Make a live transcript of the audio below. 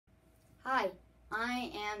Hi,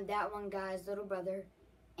 I am that one guy's little brother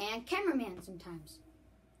and cameraman sometimes.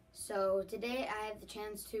 So today I have the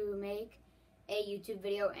chance to make a YouTube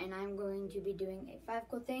video and I'm going to be doing a 5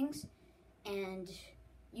 cool things, and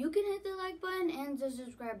you can hit the like button and the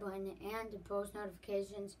subscribe button and the post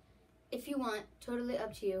notifications if you want, totally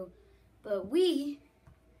up to you. But we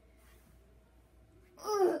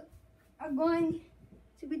are going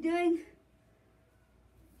to be doing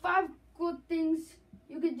 5 cool things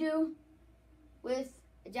you could do with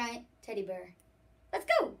a giant teddy bear. Let's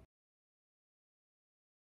go!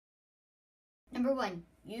 Number 1,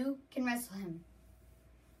 you can wrestle him.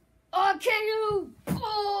 Oh, can you?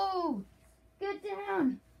 Oh! Get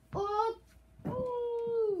down! Oh!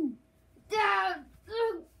 Oh! Down!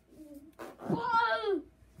 Oh!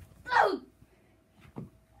 Oh!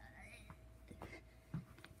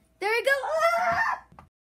 There we go! Ah!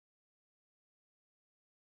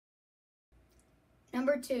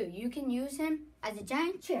 Number 2, you can use him as a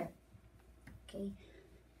giant chair. Okay.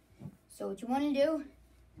 So what you want to do,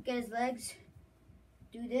 get his legs,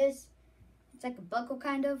 do this. It's like a buckle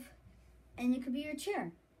kind of, and it could be your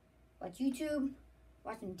chair. Watch YouTube,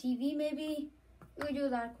 watching TV maybe. You can do a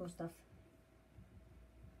lot of cool stuff.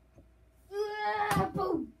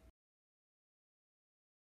 Boom!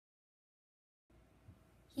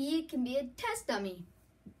 He can be a test dummy.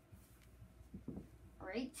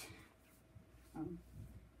 Alright.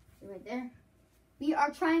 Right there. We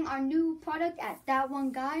are trying our new product at That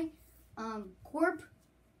One Guy. Corp,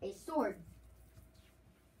 a sword.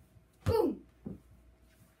 Boom!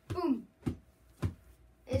 Boom!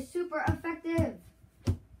 It's super effective.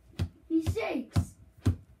 He shakes.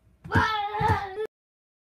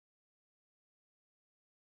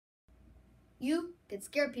 You can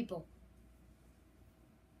scare people.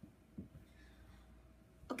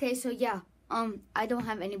 Okay, so yeah, I don't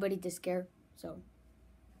have anybody to scare, so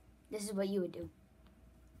this is what you would do.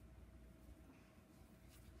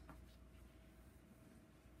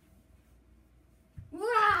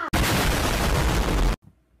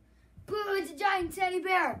 Boo, it's a giant teddy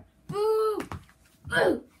bear. Boo!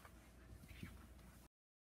 Boo!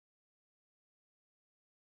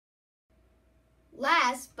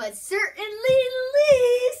 Last but certainly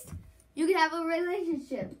least, you can have a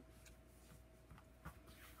relationship.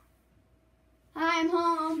 Hi, I'm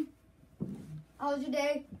home. How was your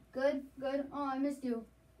day? Good, good. Oh, I missed you.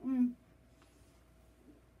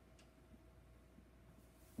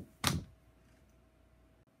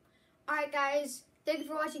 Alright guys, thank you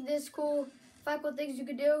for watching this cool 5 cool things you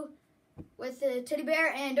could do with the teddy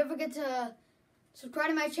bear, and don't forget to subscribe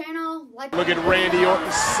to my channel. Like. Look at Randy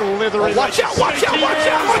Orton slithering. Watch out, watch out, watch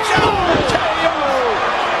out, watch out! KO!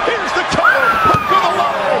 Here's the cover for the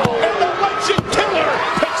line, and the Legend Killer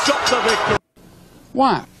picks up the victory.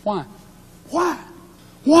 Why? Why? Why?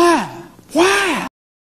 Why? Why?